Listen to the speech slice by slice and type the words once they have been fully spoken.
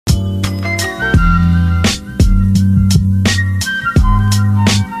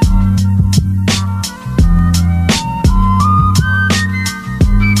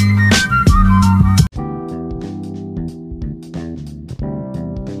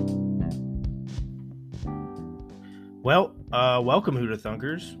Welcome, Huda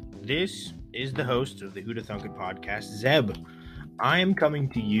Thunkers. This is the host of the Huda Thunker podcast, Zeb. I am coming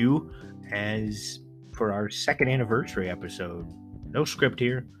to you as for our second anniversary episode. No script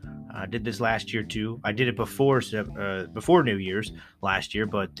here. I did this last year too. I did it before New Year's last year,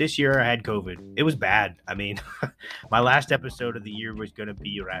 but this year I had COVID. It was bad. I mean, my last episode of the year was going to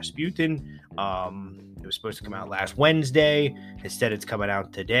be Rasputin. It was supposed to come out last Wednesday. Instead, it's coming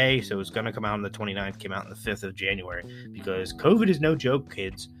out today. So it's going to come out on the 29th, came out on the 5th of January because COVID is no joke,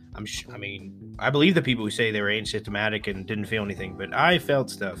 kids. I believe the people who say they were asymptomatic and didn't feel anything, but I felt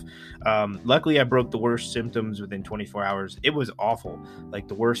stuff. Luckily, I broke the worst symptoms within 24 hours. It was awful, like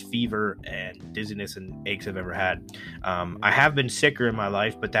the worst fever and dizziness and aches I've ever had. I have been sicker in my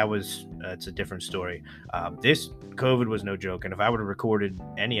life, but it's a different story. This COVID was no joke, and if I would have recorded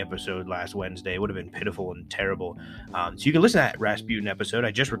any episode last Wednesday, it would have been pitiful and terrible. So you can listen to that Rasputin episode.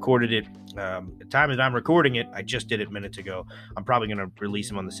 I just recorded it. The time that I'm recording it, I just did it minutes ago. I'm probably going to release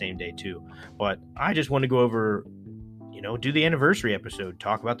them on the same day too. But I just want to go over, do the anniversary episode,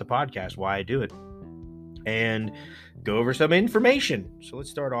 talk about the podcast, why I do it, and go over some information. So let's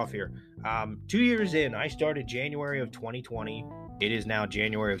start off here. 2 years in, I started January of 2020. It is now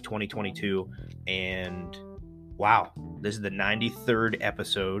January of 2022. And wow, this is the 93rd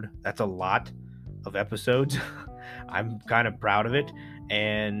episode. That's a lot of episodes. I'm kind of proud of it.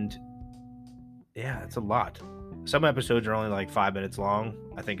 And yeah, it's a lot. Some episodes are only like 5 minutes long.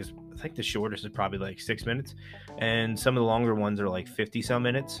 I think the shortest is probably like 6 minutes, and some of the longer ones are like 50 some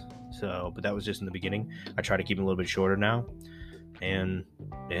minutes. So, but that was just in the beginning. I try to keep them a little bit shorter now. And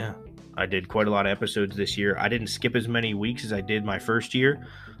yeah, I did quite a lot of episodes this year. I didn't skip as many weeks as I did my first year.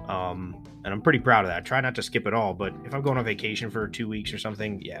 And I'm pretty proud of that. I try not to skip it all, but if I'm going on vacation for 2 weeks or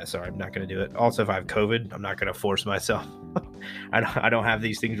something, I'm not going to do it. Also, if I have COVID, I'm not going to force myself. I don't have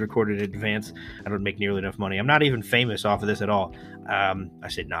these things recorded in advance. I don't make nearly enough money. I'm not even famous off of this at all. I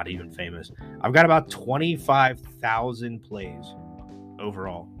said not even famous. I've got about 25,000 plays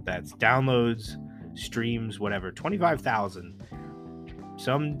overall. That's downloads, streams, whatever. 25,000.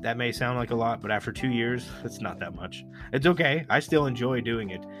 Some that may sound like a lot, but after 2 years, it's not that much. It's okay. I still enjoy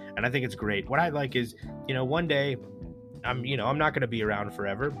doing it, and I think it's great. What I like is, one day, I'm not going to be around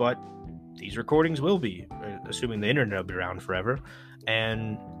forever, but these recordings will be, assuming the internet will be around forever.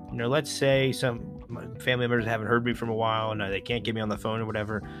 And let's say some family members haven't heard me from a while, and they can't get me on the phone or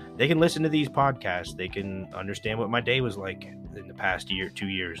whatever. They can listen to these podcasts. They can understand what my day was like in the past 2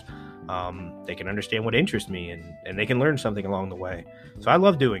 years. They can understand what interests me, and they can learn something along the way. So I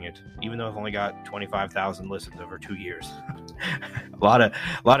love doing it, even though I've only got 25,000 listens over 2 years. a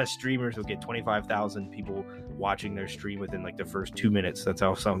lot of streamers will get 25,000 people watching their stream within like the first 2 minutes. That's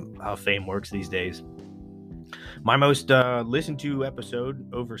how fame works these days. My most listened to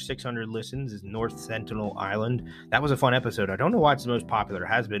episode, over 600 listens, is North Sentinel Island. That was a fun episode. I don't know why it's the most popular. It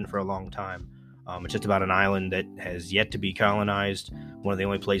has been for a long time. It's just about an island that has yet to be colonized. One of the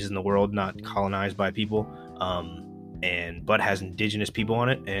only places in the world not colonized by people, but has indigenous people on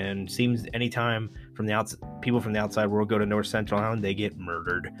it. And seems anytime people from the outside world go to North Sentinel Island, they get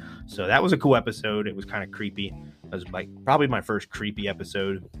murdered. So that was a cool episode. It was kind of creepy. It was like probably my first creepy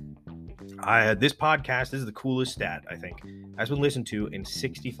episode. This podcast is the coolest stat, I think, has been listened to in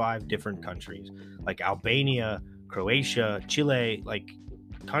 65 different countries, like Albania, Croatia, Chile, like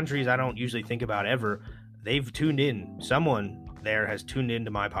countries I don't usually think about ever. They've tuned in. Someone there has tuned into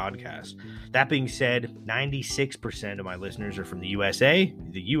my podcast. That being said, 96% of my listeners are from the USA,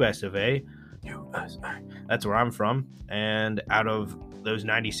 the US of A. USA. That's where I'm from. And out of those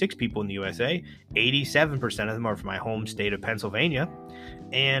 96 people in the USA, 87% of them are from my home state of Pennsylvania.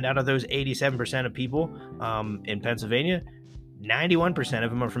 And out of those 87% of people in Pennsylvania, 91% of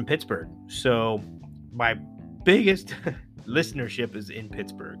them are from Pittsburgh. So my biggest listenership is in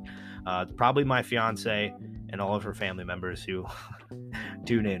Pittsburgh. Probably my fiance and all of her family members who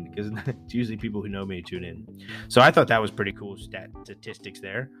tune in, because it's usually people who know me tune in. So I thought that was pretty cool statistics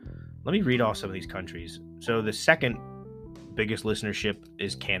there. Let me read off some of these countries. So the second biggest listenership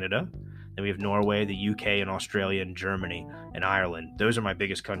is Canada. Then we have Norway, the UK, and Australia, and Germany, and Ireland. Those are my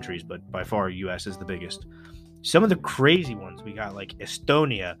biggest countries, but by far US is the biggest. Some of the crazy ones we got, like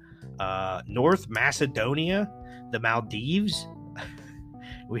Estonia, North Macedonia, the Maldives.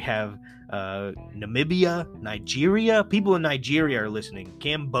 We have Namibia, Nigeria. People in Nigeria are listening.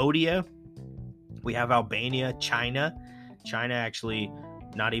 Cambodia. We have Albania, China. China actually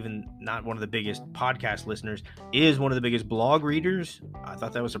not one of the biggest podcast listeners, is one of the biggest blog readers. I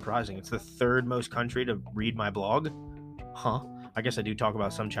thought that was surprising. It's the third most country to read my blog. I guess I do talk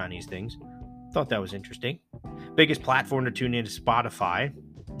about some Chinese things. Thought that was interesting. Biggest platform to tune in is Spotify.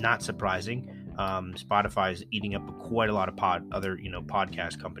 Not surprising. Spotify is eating up quite a lot of other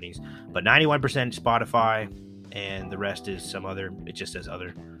podcast companies, but 91% Spotify, and the rest is some other. It just says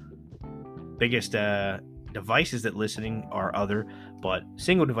other. Biggest devices that listening are other, but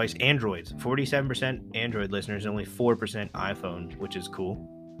single device Androids, 47% Android listeners, and only 4% iPhone, which is cool.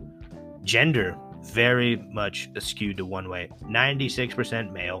 Gender, very much skewed to one way.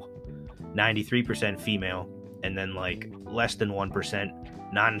 96% male, 93% female, and then like less than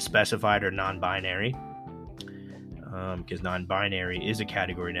 1% non-specified or non-binary. Because non-binary is a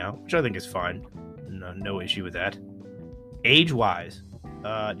category now, which I think is fine. No issue with that. Age-wise,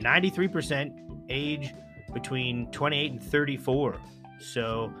 93% age between 28 and 34.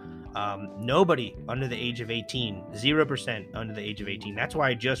 So nobody under the age of 18, 0% under the age of 18. That's why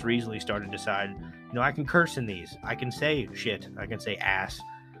I just recently started to decide, I can curse in these. I can say shit. I can say ass.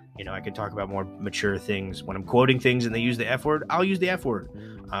 I can talk about more mature things. When I'm quoting things and they use the F word, I'll use the F word.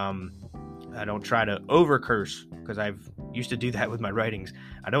 I don't try to over curse because I've used to do that with my writings.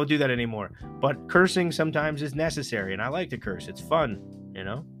 I don't do that anymore. But cursing sometimes is necessary, and I like to curse. It's fun,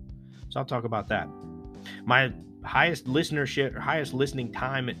 So I'll talk about that. My highest listening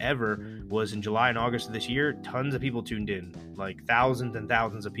time ever was in July and August of this year. Tons of people tuned in, like thousands and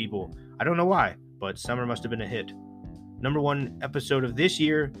thousands of people. I don't know why, but summer must have been a hit. Number one episode of this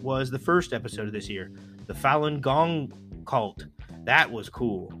year was the first episode of this year, the Falun Gong cult. That was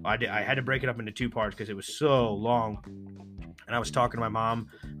cool. I had to break it up into 2 parts because it was so long. And I was talking to my mom.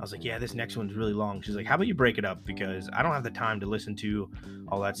 I was like, yeah, this next one's really long. She's like, how about you break it up? Because I don't have the time to listen to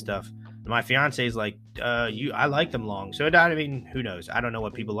all that stuff. And my fiance is like, I like them long. So, who knows? I don't know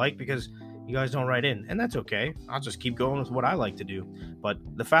what people like because you guys don't write in. And that's okay. I'll just keep going with what I like to do. But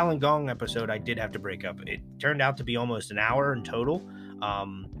the Falun Gong episode, I did have to break up. It turned out to be almost an hour in total.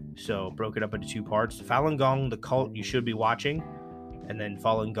 So broke it up into 2 parts. The Falun Gong, the cult you should be watching. And then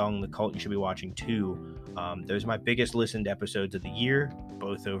Falun Gong, the cult you should be watching too. Those are my biggest listened episodes of the year,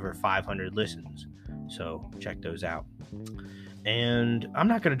 both over 500 listens. So check those out. And I'm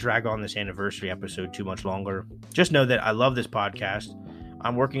not going to drag on this anniversary episode too much longer. Just know that I love this podcast.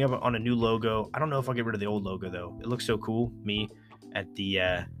 I'm working up on a new logo. I don't know if I'll get rid of the old logo though. It looks so cool. Me at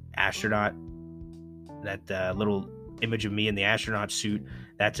the astronaut, that little image of me in the astronaut suit.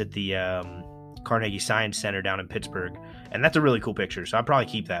 That's at the Carnegie Science Center down in Pittsburgh. And that's a really cool picture, so I'll probably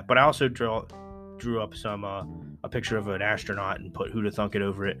keep that. But I also drew up a picture of an astronaut and put Who'da Thunk It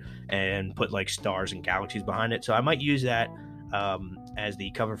over it and put like stars and galaxies behind it. So I might use that as the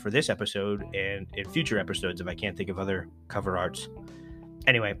cover for this episode and in future episodes if I can't think of other cover arts.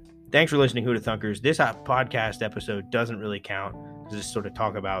 Anyway, thanks for listening, Who'da Thunkers. This podcast episode doesn't really count because it's sort of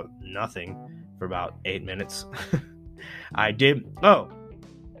talk about nothing for about 8 minutes. I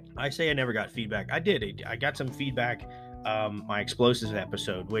say I never got feedback. I did. I got some feedback. My explosives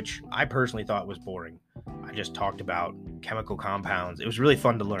episode, which I personally thought was boring. I just talked about chemical compounds. It was really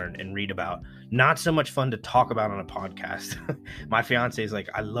fun to learn and read about. Not so much fun to talk about on a podcast. My fiance is like,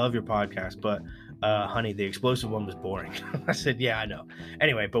 I love your podcast, but honey, the explosive one was boring. I said, yeah, I know.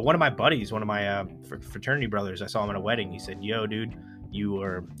 Anyway, but one of my buddies, one of my fraternity brothers, I saw him at a wedding. He said, yo, dude, you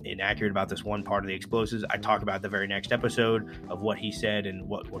were inaccurate about this one part of the explosives. I talk about the very next episode of what he said and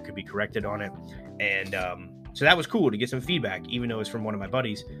what could be corrected on it. And so that was cool to get some feedback, even though it's from one of my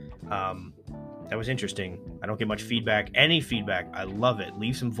buddies. That was interesting. I don't get much feedback. Any feedback, I love it.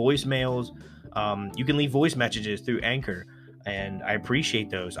 Leave some voicemails. You can leave voice messages through Anchor, and I appreciate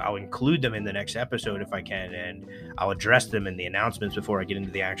those. I'll include them in the next episode if I can, and I'll address them in the announcements before I get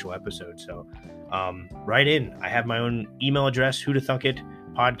into the actual episode. So write in. I have my own email address,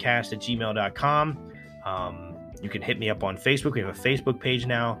 whodathunkitpodcast@gmail.com. You can hit me up on Facebook. We have a Facebook page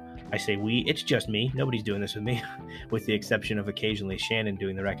now. I say we, it's just me. Nobody's doing this with me, with the exception of occasionally Shannon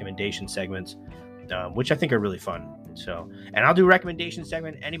doing the recommendation segments, which I think are really fun. So, and I'll do a recommendation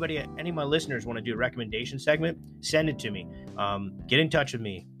segment. Any of my listeners want to do a recommendation segment, send it to me. Get in touch with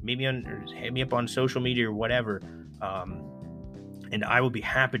me. Hit me up on social media or whatever. And I will be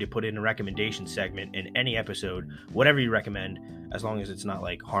happy to put in a recommendation segment in any episode, whatever you recommend, as long as it's not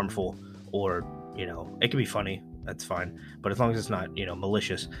like harmful or, it can be funny. That's fine. But as long as it's not,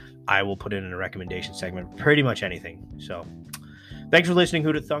 malicious, I will put it in a recommendation segment, pretty much anything. So thanks for listening,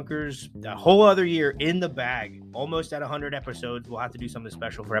 Who'da Thunkers. A whole other year in the bag, almost at 100 episodes. We'll have to do something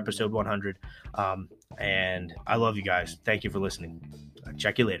special for episode 100. And I love you guys. Thank you for listening. I'll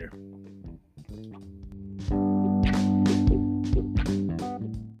check you later.